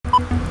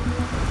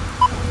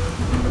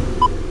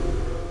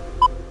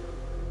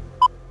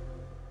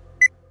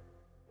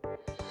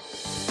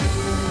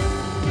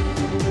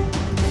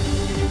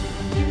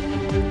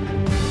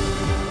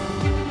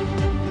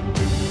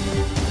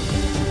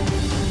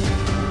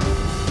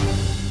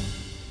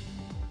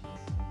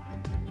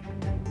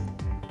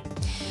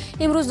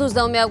امروز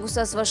 19 август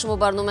است و شما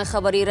برنامه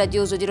خبری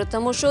رادیو زودی رو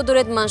تماشا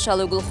دارید. من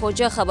شالو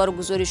گلخوجه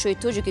خبرگزاری‌های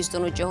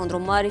تاجیکستان و جهان رو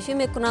معرفی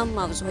میکنم.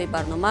 موضوع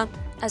برنامه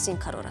از این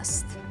قرار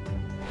است.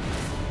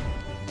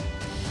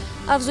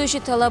 افزایش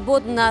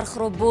طلبات نرخ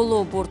را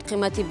بالا برد.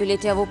 قیمت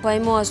بلیط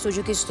هواپیما از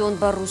تاجیکستان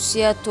به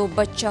روسیه تا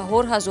به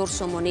 4000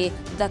 سومانی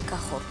دکه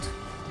خورد.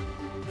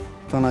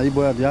 تنهایی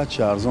باید یک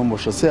چه ارزان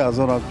باشه.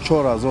 3000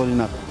 4000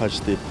 اینا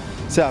پشتی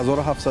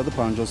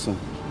 3750 سوم.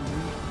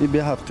 این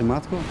به حد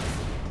قیمت کن.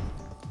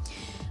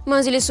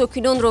 منزل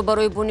ساکنان را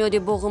برای بنیاد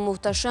باغ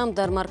محتشم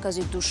در مرکز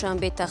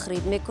دوشنبه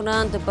تخریب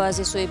میکنند.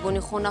 بعضی صاحبان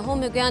خانه ها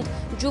میگویند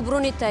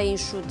جبران تعیین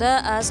شده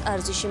از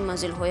ارزش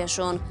منزل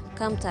هایشان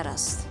کمتر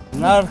است.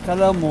 نرخ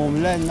کلا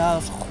معامله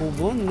نرخ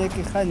خوبون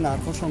لیکن خیلی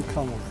نرخشون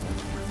کم است.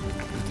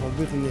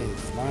 طبیعی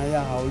نیست. من یه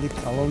حوالی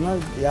کلانه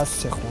یا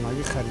سه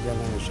خانگی خریده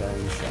نمیشه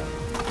اینجا.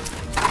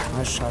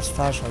 من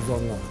 60000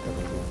 نرخ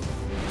کردم.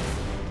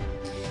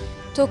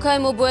 تا کی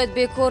ما باید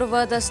بیکار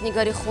و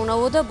دستنگاری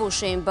خانواده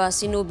باشیم؟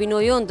 بحث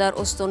نابینایان در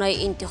آستانه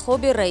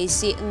انتخاب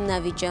رئیسی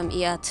نوی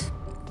جمعیت.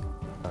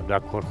 در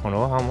کارخانه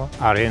ها هم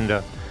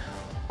ارنده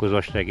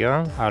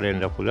گذاشتگیان،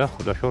 ارنده پول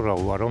خودشون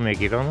راهوارا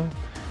میگیرن.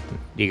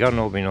 دیگر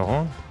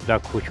نابینایان در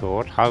کوچه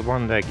ها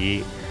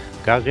خلباندگی،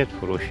 گازت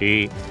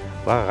فروشی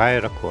و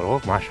غیر کارها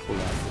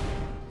مشغولند.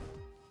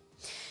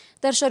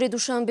 در شهر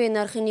دوشنبه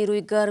نرخ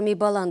نیروی گرمی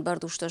بلند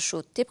برداشته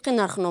شد. طبق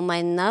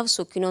نرخنامه نو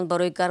ساکنان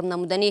برای گرم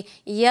نمودن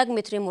 1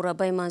 متر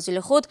مربع منزل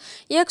خود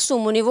 1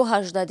 سومونی و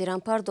 18 درم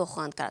پرداخت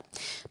خواهند کرد.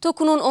 تا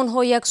کنون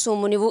آنها 1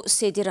 سومونی و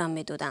 3 درم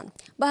میدادند.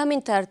 به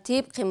همین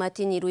ترتیب قیمت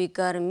نیروی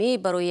گرمی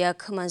برای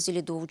یک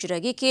منزل دو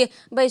حجرگی که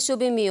به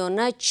حساب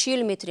میانه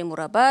 40 متر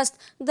مربع است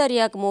در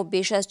یک ماه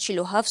بیش از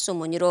 47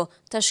 سومونی را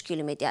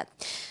تشکیل میدهد.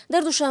 در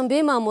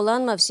دوشنبه معمولا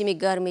مفصل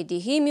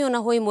گرم‌دهی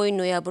میانه های ماه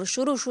نوامبر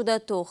شروع شده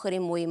تا آخر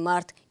ماه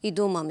مارت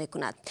ادامه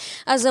میکند.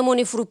 از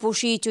زمان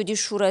فروپاشی اتحادیه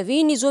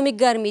شوروی نظام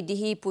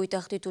گرم‌دهی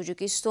پایتخت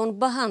تاجیکستان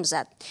به هم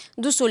زد.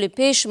 2 سال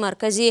پیش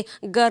مرکز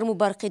گرم و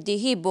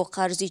برق‌دهی با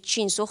قرض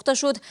چین ساخته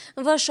شد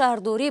و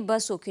شهرداری به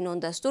ساکنان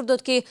دستور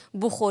داد که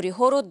بخاری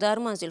ها را در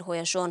منزل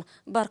هایشان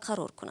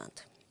برقرار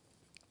کنند.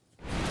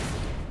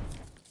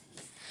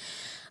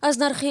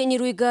 از نرخ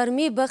نیروی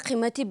گرمی به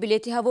قیمت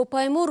بلیط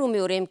هواپیما رو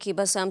میاریم که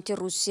به سمت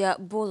روسیه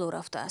بالا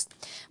رفته است.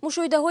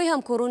 مشاهده های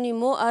همکاران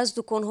ما از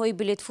دکان های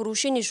بلیت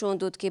فروشی نشان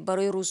داد که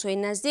برای روزهای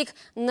نزدیک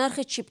نرخ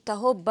چیپته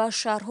ها به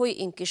شهرهای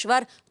این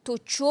کشور تا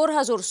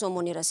 4000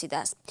 سومانی رسیده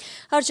است.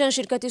 هرچند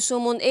شرکت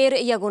سومون ایر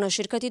یگانه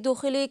شرکت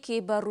داخلی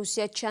که به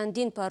روسیه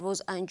چندین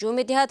پرواز انجام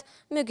میدهد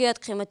میگوید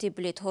قیمت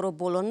بلیط ها را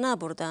بالا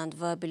نبردند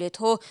و بلیط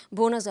ها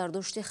با نظر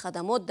داشت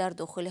خدمات در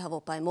داخل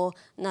هواپیما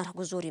نرخ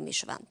گذاری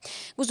میشوند.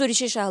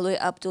 گزارش شهلای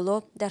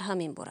عبدالله در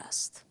همین باره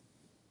است.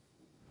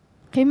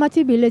 قیمت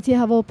بلیط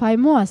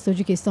هواپیما از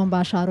تاجیکستان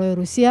به شهرهای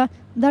روسیه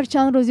در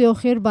چند روز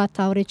اخیر به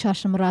طور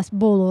چشم رس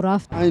بالا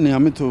رفت. این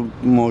همین تو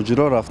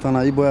ماجرا رفتن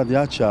ای باید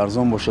یک چه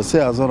ارزان باشه.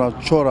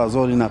 3000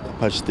 4000 اینا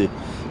پشتی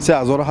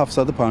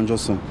 3750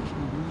 سوم.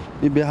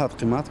 این به حد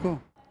قیمت کو.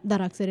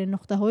 در اکثر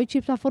نقطه های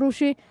چیپته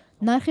فروشی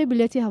نرخ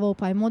بلیط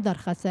هواپیما در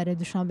خط سر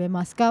دوشنبه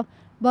مسکو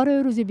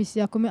برای روز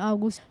 21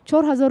 август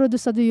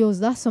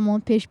 4211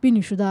 سومان پیش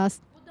بینی شده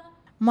است.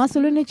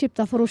 مسئولین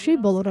چیپته فروشی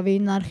болоравии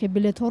нархи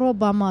билетҳо ро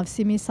ба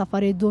мавсими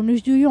сафари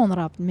донишҷӯён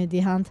рабт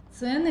медиҳанд.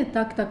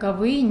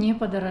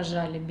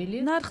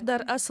 нарх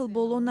дар асл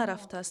боло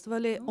нарафтааст,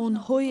 вале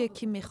онҳое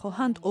ки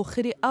мехоҳанд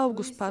охири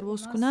август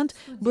парвоз кунанд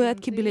бояд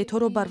ки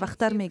билетҳоро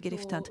барвақттар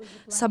мегирифтанд.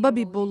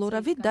 сабаби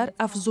болоравӣ дар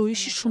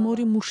афзоиши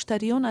шумори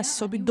муштариён аз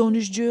ҳисоби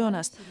донишҷӯён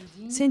аст.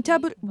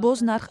 сентябр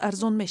боз нарх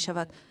арзон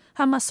мешавад.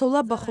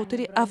 ҳамасола ба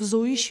хотири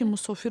афзоиши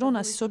мусофирон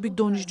аз ҳисоби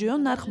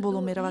донишҷӯён нарх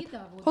боло меравад.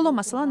 ҳоло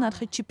масалан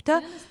нархи чипта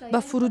ба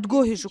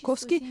фурудгоҳи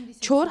жуковский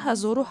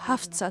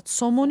 4700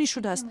 сомонӣ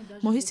шудааст.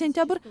 моҳи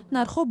сентябр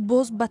нархҳо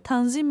боз ба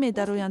танзим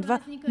медароянд ва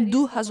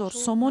 2000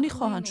 сомонӣ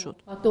хоҳанд шуд.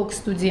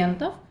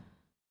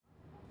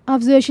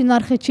 афзоиши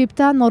нархи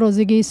чипта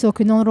норозигии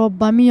сокинонро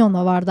ба миён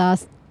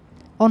овардааст.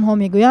 онҳо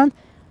мегӯянд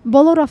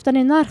боло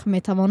рафтани нарх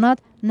метавонад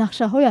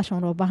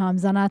нақшаҳояшонро ба ҳам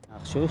занад.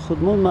 нақшаҳои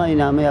худмон ман ин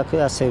ҳама як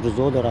аз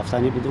серӯзаҳо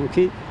рафтанӣ будум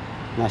ки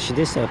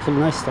нашидест пул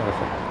нест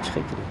чӣ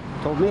кунем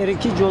то мери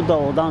ки ҷода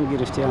одам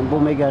гирифтиам бо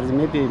мегарди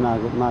мебиёи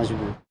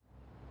маҷбур.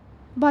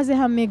 баъзе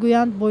ҳам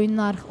мегӯянд бо ин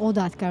нарх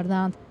одат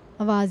кардаанд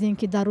ва аз ин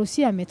ки дар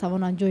русия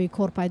метавонанд ҷои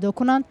кор пайдо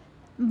кунанд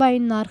ба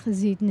ин нарх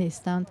зид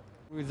нестанд.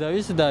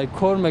 зависит дар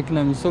кор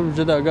мекунам. мисол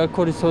вуҷуда агар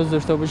кори соз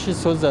дошта бошӣ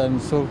соза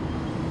мисол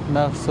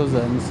нарх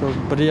соза мисол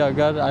бри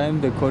агар аям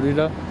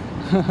бекорира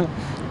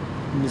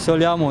мисол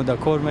як моҳ да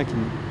кор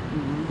мекунем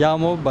як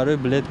моҳ барои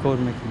билет кор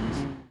мекунем.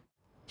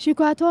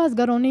 шикоятҳо аз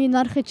гаронии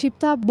нархи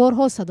чипта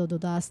борҳо садо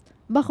додааст,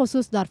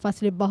 бахусус дар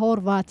фасли баҳор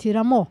ва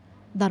тирамоҳ.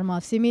 дар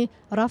мавсими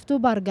рафту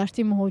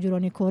баргашти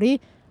муҳоҷирони корӣ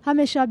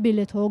ҳамеша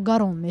билетҳо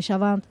гарон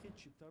мешаванд.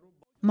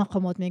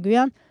 мақомот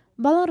мегӯянд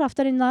баланд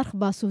рафтани нарх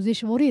ба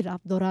сӯзишворӣ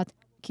рабт дорад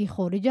ки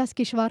хориҷ аз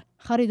кишвар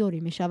харидорӣ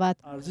мешавад.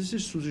 арзиши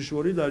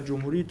сӯзишворӣ дар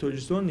ҷумҳурии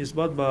тоҷикистон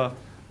нисбат ба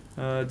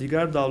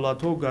дигар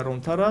давлатҳо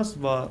гаронтар аст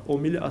ва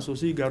омили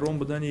асосии гарон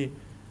будани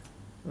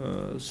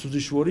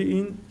сӯзишворӣ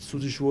ин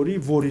сӯзишвории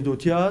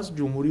воридотӣ аст.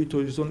 ҷумҳурии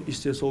тоҷикистон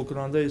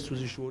истеҳсолкунандаи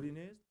сӯзишворӣ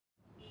нест.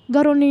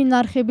 гаронии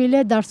нархи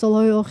билет дар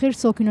солҳои охир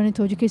сокинони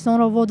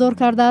тоҷикистонро водор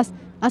кардааст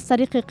аз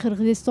тариқи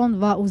қирғизистон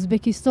ва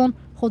ӯзбекистон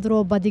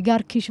худро ба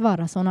дигар кишвар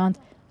расонанд.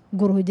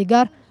 гурӯҳи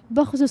дигар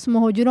бахусус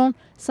муҳоҷирон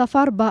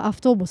сафар ба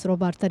автобусро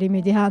бартарӣ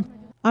медиҳанд.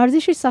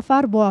 арзиши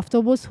сафар бо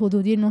автобус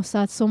ҳудуди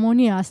 900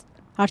 сомонӣ аст.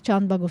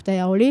 ҳарчанд ба гуфтаи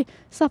аҳолӣ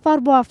сафар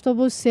бо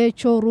автобус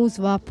 3-4 рӯз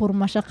ва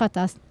пурмашаққат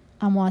аст,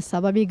 аммо аз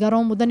сабаби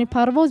гарон будани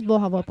парвоз бо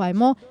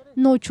ҳавопаймо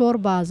ночор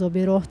ба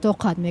азоби роҳ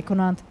тоқат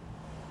мекунанд.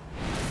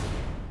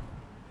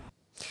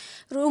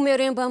 рӯ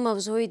мерем ба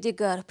мавзӯи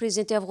дигар.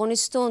 Президенти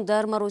Афғонистон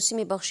дар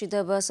маросими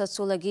бахшида ба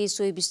 100-солагии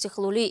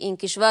соҳибистиқлолии ин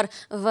кишвар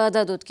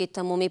ваъда дод ки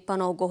тамоми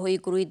паноҳгоҳҳои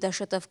гурӯҳи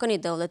даҳшатафкани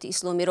давлати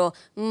исломиро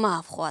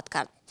маҳв хоҳад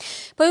кард.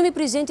 паёми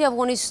президенти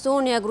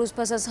Афғонистон як рӯз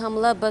пас аз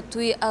ҳамла ба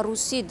тӯи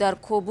арӯсӣ дар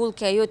Кобул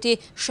ки ҳаёти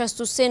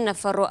 63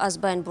 нафарро аз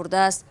байн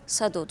бурдааст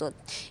садо дод.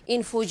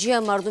 ин фоҷиа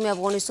мардуми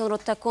Афғонистонро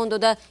такон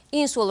дода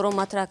ин суолро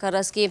матраҳ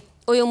кардааст ки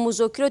оё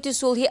музокироти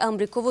сулҳи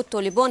Амрикову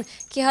Толибон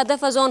ки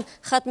ҳадаф аз он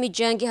хатми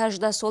ҷанги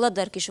 18 сола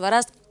дар кишвар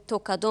аст то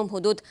кадом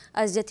ҳудуд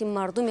азияти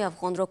мардуми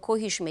афғонро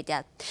коҳиш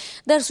медиҳад.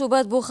 дар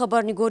суҳбат бо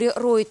хабарнигори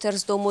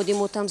Reuters домоди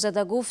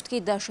мотамзада гуфт ки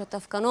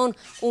даҳшатафканон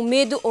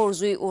умеду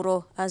орзуи ӯро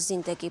аз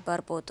зиндагӣ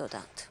барбод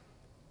доданд.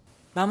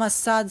 мама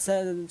сад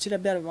чира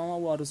бер мама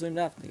و آرزویم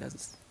رفت دیگه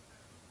است.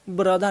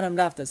 برادرم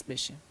رفت از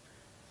پیشم.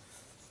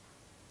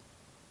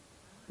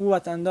 او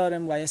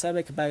وطندارم و یه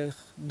سبب که برای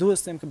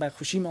دوستم که برای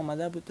خوشیم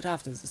آمده بود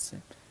رفت از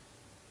دستم.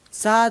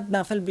 ساعت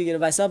نفل بگیره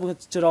و حساب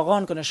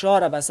چراغان کنه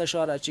شاره بسته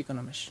شاره چی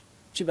کنمش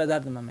چی به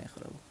درد من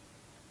میخوره بود.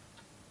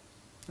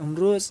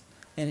 امروز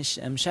یعنی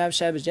امشب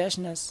شب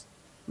جشن است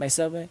به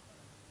حساب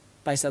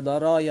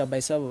پیسه‌دارا یا به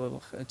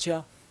حساب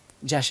چیا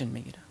جشن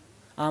میگیره.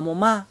 اما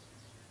من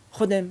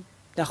خودم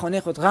در خانه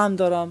خود غم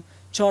دارم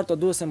 4 تا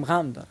دوستم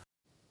غم دارم.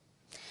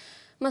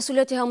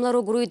 масъулияти ҳамларо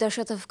гурӯҳи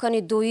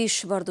даҳшатафкани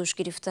доиш бардошт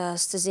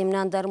гирифтааст.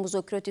 зимнан дар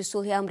музокироти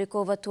сулҳи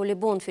Амрико ва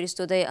Толибон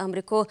фиристодаи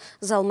Амрико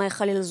Залмай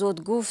Халилзод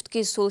гуфт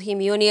ки сулҳи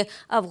миёни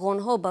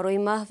афғонҳо барои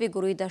маҳви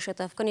гурӯҳи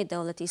даҳшатафкани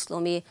давлати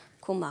исломӣ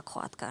кӯмак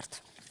хоҳад кард.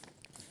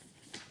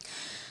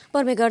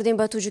 бармегардем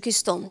ба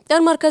Тоҷикистон.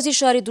 дар маркази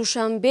шаҳри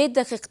Душанбе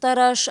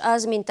дақиқтараш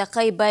аз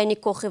минтақаи байни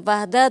кохи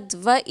ваҳдат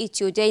ва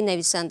иттиҳодияи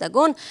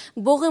нависандагон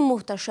боғи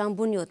муҳташам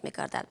бунёд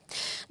мекардад.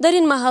 дар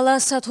ин маҳалла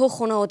садҳо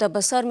хонавода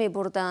ба сар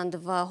мебурданд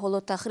ва ҳоло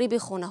тахриби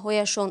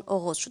хонаҳояшон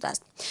оғоз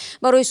шудааст.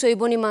 барои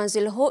соҳибони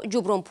манзилҳо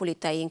ҷубронпулӣ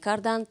таъин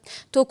карданд.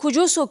 то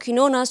куҷо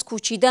сокинон аз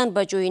кӯчидан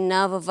ба ҷои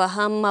нав ва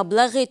ҳам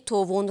маблағи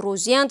товон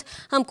розиянд,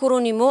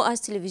 ҳамкорони мо аз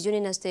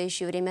телевизиони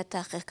настоящее время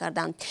таҳқиқ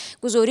карданд.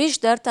 гузориш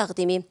дар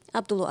тақдими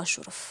Абдулло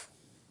Ашуров.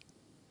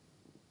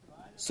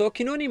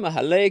 ساکنان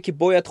محله که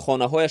باید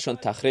خانه‌هایشان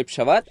تخریب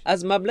شود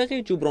از مبلغ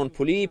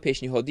جبرانپولی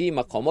پیشنهادی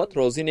مقامات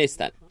راضی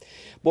نیستند.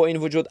 با این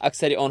وجود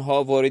اکثر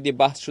آنها وارد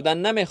بحث شدن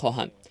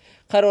نمی‌خواهند.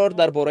 قرار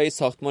درباره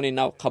ساختمان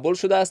نو قبول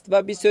شده است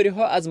و بسیاری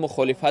ها از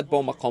مخالفت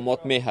با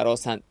مقامات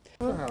می‌هراسند.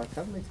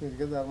 حرکت می‌کنید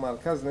که در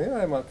مرکز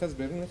نه، مرکز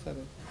بیرون نخره.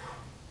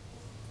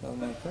 در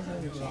مرکز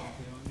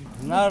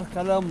نرخ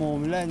کلا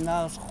معامله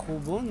نقص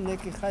خوبون نه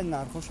که خیلی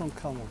نرخشون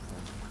کم است.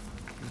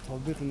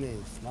 مطابق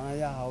نیست. من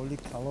یه حوالی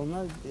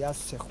کلانه یا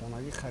سه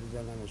خونگی خریده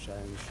نمیشه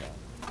میشه.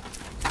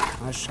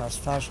 من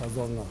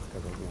 68,000 نرخ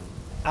کردم.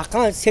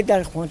 اقل 3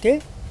 در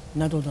خونته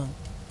ندادن.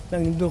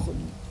 من دو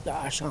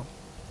عشام.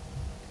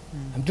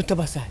 هم دو تا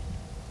بسای.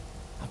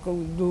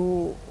 اکو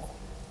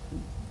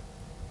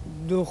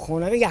دو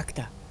خونگی یک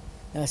تا.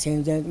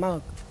 مثلا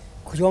من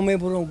کجا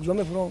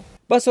میبرم.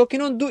 با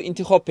ساکنان دو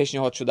انتخاب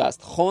پیشنهاد شده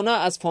است. خانه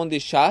از فاند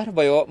شهر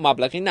و یا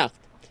مبلغ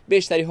نقد.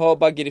 بیشتری ها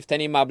با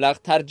گرفتن مبلغ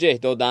ترجیح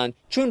دادند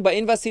چون با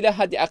این وسیله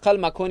حداقل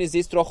مکان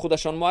زیست را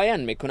خودشان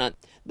معین میکنند.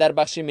 در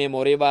بخش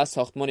معماری و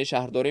ساختمان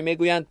شهرداری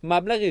میگویند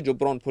مبلغ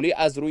جبران پولی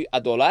از روی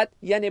عدالت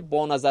یعنی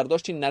با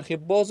نظرداشت نرخ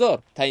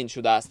بازار تعیین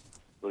شده است.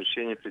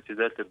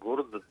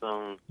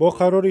 با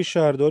قرار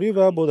شهرداری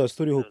و با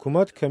دستور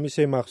حکومت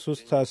کمیسیون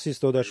مخصوص تأسیس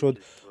داده شد.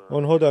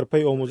 آنها در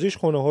پی آموزش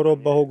خانه ها را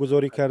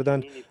بهاگذاری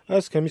کردند.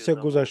 از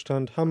کمیسیون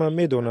گذشتند، همه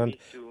میدانند.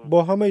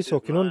 با همه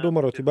ساکنان 2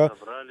 مرتبه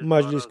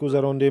مجلس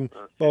گذراندیم،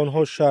 با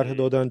آنها شرح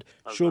دادند.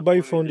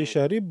 شعبه فاند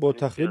شهری با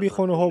تخریب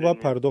خانه ها و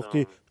پرداخت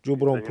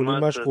جبران پولی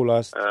مشغول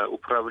است.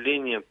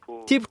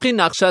 طبق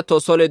نقشه تا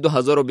سال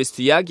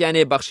 2021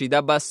 یعنی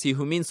بخشیده به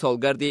 30مین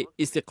سالگرد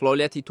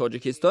استقلالیت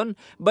تاجیکستان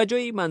به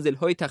جای منزل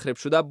های تخریب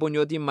شده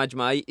بنیاد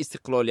مجمع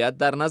استقلالیت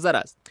در نظر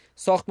است.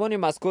 ساختمان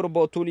مذکور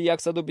با طول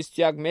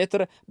 121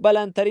 متر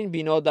بلندترین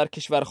بنا در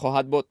کشور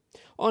خواهد بود.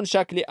 آن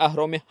شکل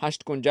اهرام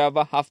 8 کنجه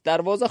و 7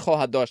 دروازه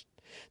خواهد داشت.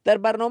 در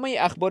برنامه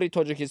اخباری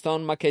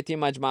تاجیکستان مکیت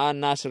مجمع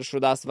نشر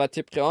شده است و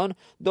طبق آن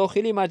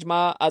داخلی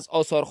مجمع از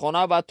آثارخانه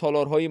و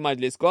تالارهای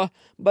مجلسگاه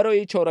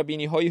برای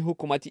چاره‌بینی‌های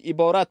حکومتی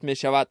عبارت می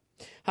شود.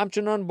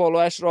 همچنان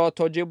بالایش را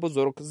تاج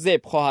بزرگ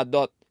زیب خواهد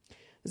داد.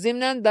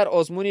 ضمناً در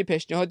آزمون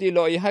پیشنهادی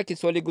لایحه که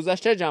سال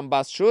گذشته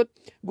جنببست شد،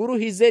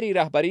 گروهی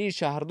زیر رهبری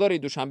شهردار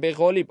دوشنبه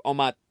غالب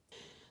آمد.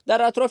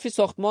 در اطراف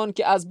ساختمان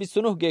که از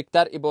 29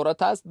 گکتار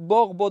عبارت است،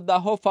 باغ با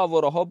 10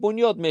 فواره‌ها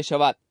بنیاد می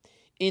شود.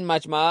 این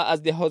مجموعه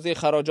از لحاظ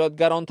خراجات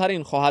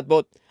گرانترین خواهد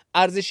بود.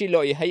 ارزش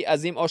لایحه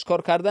عظیم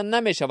آشکار کردن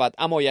نمی شود،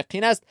 اما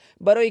یقین است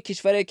برای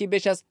کشوری که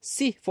بیش از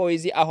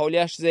 30%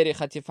 اهالیش زیر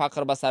خط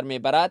فقر به سر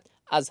میبرد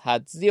از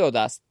حد زیاد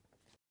است.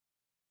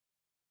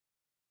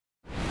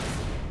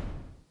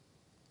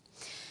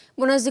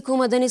 با نزدیک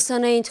آمدن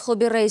سنه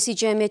انتخاب رئیسی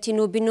ҷамъияти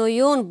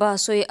нобиноён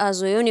баҳсҳои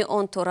аъзоёни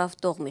он то рафт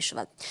доғ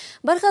мешавад.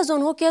 бархе аз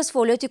онҳо ки аз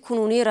фаъолияти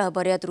кунунии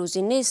раҳбарият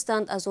рӯзӣ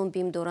нестанд, аз он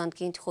бим доранд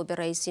ки интихоби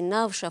раиси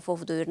нав шаффоф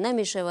доир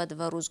намешавад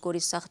ва рӯзгори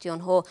сахти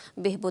онҳо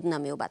беҳбуд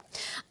намеёбад.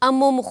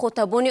 аммо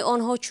мухотабони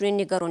онҳо чунин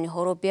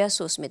нигарониҳоро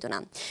беасос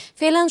медонанд.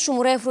 феълан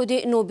шумораи афроди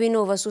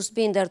нобино ва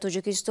сустбин дар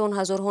Тоҷикистон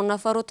ҳазорҳо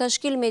нафарро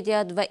ташкил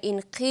медиҳад ва ин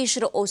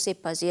қишр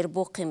осебпазир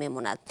боқӣ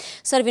мемонад.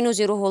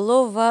 сарвинози рӯҳулло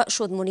ва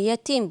шодмони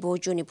ятим бо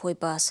ҷонибҳои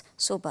баҳс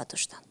صحبت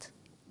داشتند.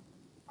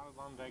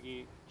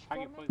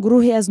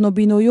 گروهی از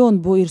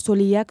نابینایان با ارسال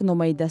یک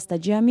نامه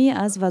دسته‌جمعی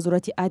از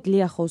وزارت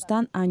عدلیه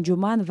خواستند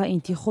انجمن و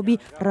انتخابی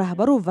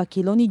رهبر و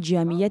وکیلان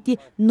جمعیت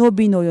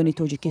نابینایان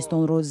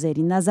تاجیکستان را زیر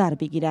نظر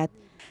بگیرد.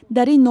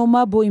 در این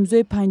نامه با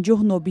امضای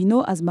 50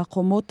 نابینا از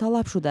مقامات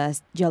طلب شده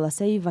است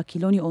جلسه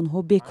وکیلان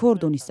آنها بیکار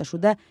دانسته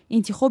شده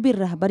انتخاب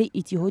رهبر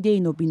اتحادیه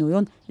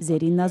نابینایان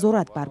زیر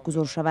نظارت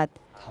برگزار شود.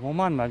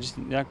 تماما مجلس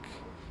یک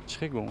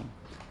چی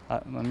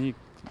گفتم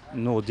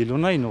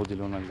نودیلونه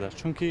گذاشت،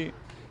 چون که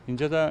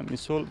اینجا در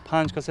مثال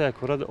 5 کس یک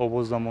کارد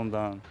آواز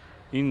نموندن،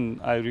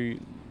 این ایروی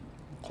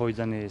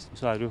قاعده نیست،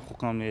 مثلا ایروی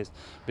حکم نیست،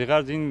 بغیر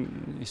این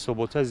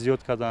حسابات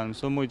زیاد کردن.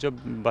 مثلا ما اینجا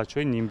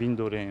بچهای نیمبین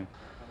داریم،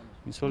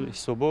 مثلا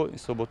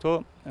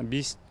حسابات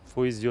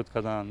 20% زیاد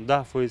کردن،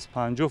 10%،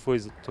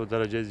 50% تا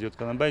درجه زیاد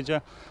کردن. با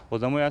اینجا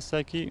آدمایی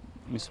هستن که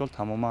مثلا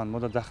تماما ما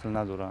دخل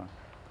ندارن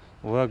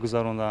و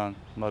گذراندن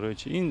برای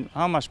چی؟ این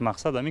همش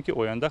مقصد همین که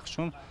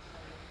آیندهشون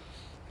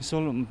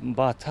مثلا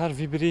بعدتر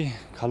ویبری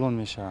کلان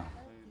میشه.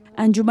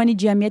 انجمن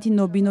جمعیت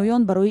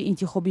نابینایان برای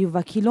انتخاب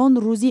وکیلان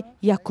روزی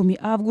 1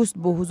 آگوست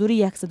با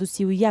حضور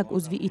 131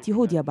 عضو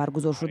اتحادیه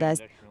برگزار شده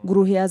است.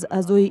 گروهی از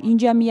اعضای این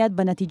جمعیت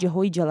به نتیجه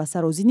های جلسه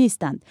راضی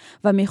نیستند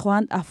و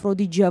میخواهند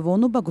افراد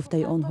جوان و به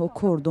گفته آنها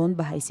کردان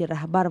به حیث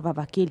رهبر و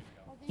وکیل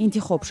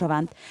انتخاب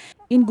شوند.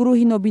 این گروه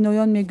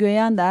نابینایان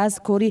میگویند از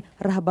کاری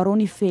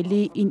رهبران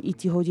فعلی این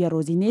اتحادیه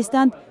راضی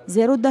نیستند،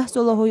 زیرا 10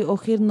 سالهای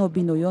اخیر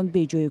نابینایان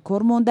به جای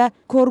کار مانده،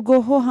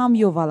 کارگاه ها هم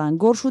یا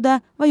ولنگار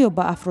شده و یا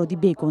به افرادی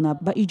بیگانه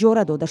به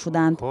اجاره داده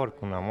شدند.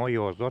 کارکنه ما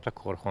 11 تا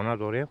کارخانه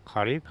داریم،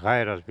 قریب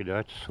غیر از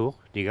ولایت سوخت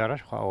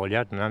دیگرش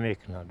فعالیت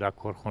نمیکنه. در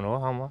کارخانه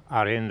ها هم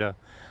ارنده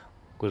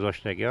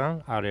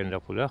گذاشتگان، ارنده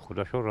پول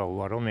خودشون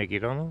راهوارا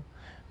میگیرن.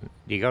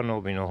 دیگر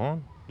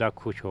نابینایان در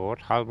کوچه ها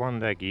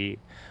خلبندگی،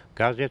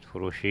 گازت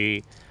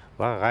فروشی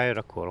و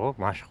غیر کارها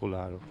مشغول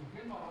است.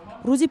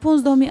 روز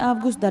 15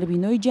 آگوست در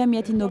بینای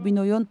جمعیت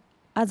نابینایان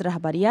از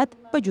رهبریت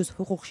به جز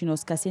حقوق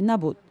شناس کسی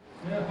نبود.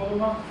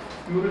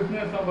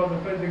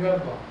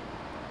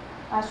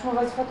 از شما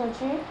وظیفتون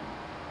چی؟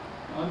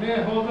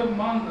 نه حاضر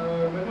من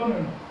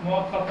میدونم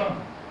موقتا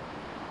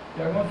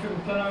یگان چی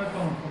گفتن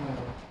نمیکنم.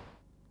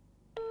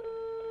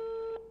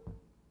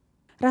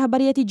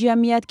 رهبریت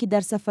جمعیت که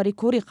در سفر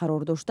کاری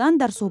قرار داشتند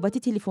در صحبت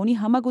تلفنی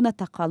همه گونه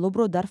تقلب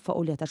را در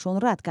فعالیتشان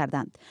رد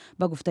کردند.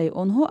 به گفته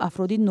آنها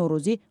افراد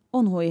ناراضی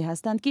آنهایی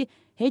هستند که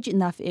هیچ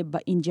نفع به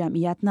این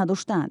جمعیت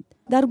نداشتند.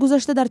 در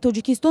گذشته در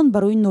تاجیکستان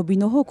برای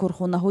نابیناها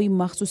کارخانه‌های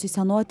مخصوص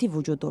صنعتی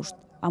وجود داشت،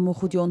 اما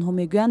خود آنها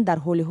میگویند در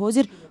حال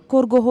حاضر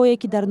کارگاه‌هایی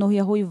که در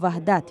ناحیه‌های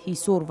وحدت،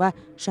 حصار و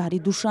شهر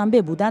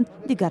دوشنبه بودند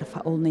دیگر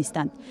فعال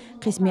نیستند.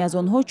 قسمی از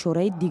آنها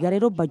چاره دیگری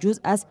را به جز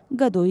از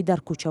گدایی در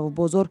کوچه و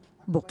بازار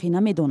باقی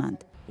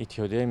نمی‌دانند.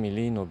 اتحادیه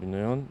ملی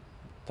نابینایان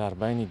در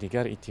بین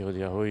دیگر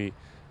اتحادیه‌های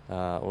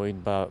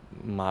اوید به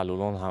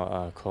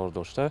معلولان کار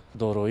داشته،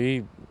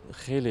 دارایی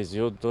خیلی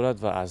زیاد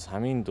دارد و از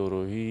همین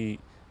دارایی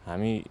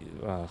همین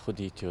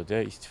خود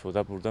اتحادیه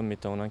استفاده برده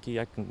میتوانند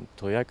که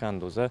تا یک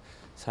اندازه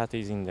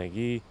سطح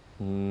زندگی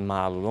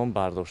معلولان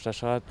برداشته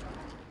شود.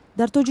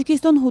 در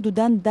تاجیکستان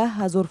حدوداً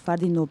 10,000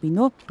 فرد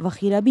نابینا و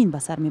خیربین به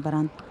سر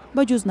میبرند.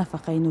 به جز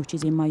نفقه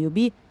نوچیز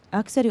معیوبی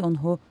اکثر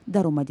آنها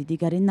درآمد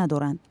دیگری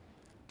ندارند.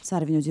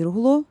 سروینوزی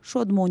روحلو،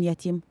 شادمان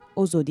یتیم،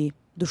 آزادی،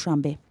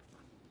 دوشنبه.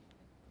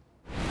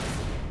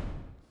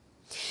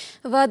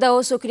 و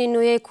даҳо сокини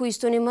ноҳияи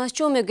кӯҳистони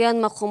масчо мегӯянд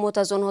мақомот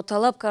аз онҳо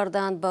талаб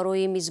карданд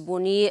барои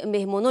мизбонии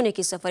меҳмононе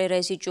ки сафари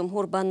раиси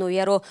ҷумҳур ба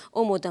ноҳияро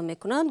омода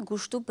мекунанд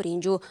гӯшту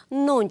бринҷу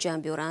нон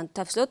ҷамъ биёранд.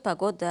 тафсилот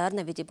пагоҳ дар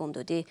навиди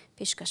бомдодӣ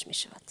пешкаш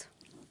мешавад.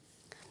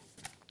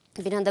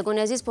 бинандагони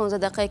азиз 15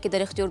 дақиқае ки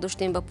дар ихтиёр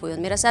доштем ба поён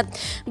мерасад.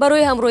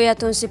 барои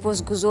ҳамроҳиятон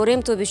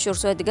сипосгузорем. то 24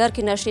 соат дигар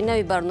ки нашри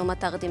нави барнома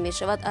тақдим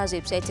мешавад аз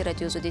вебсайти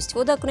радиои озодӣ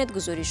истифода кунед.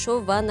 гузоришҳо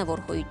ва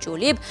наворҳои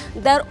ҷолиб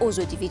дар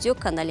озодӣ видео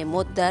канали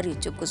мо дар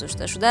ютуб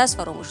гузошта шудааст.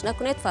 фаромӯш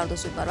накунед фардо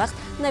зуд барвақт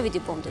навиди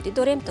бомдодӣ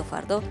дорем. то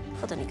фардо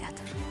худо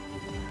нигаҳдор.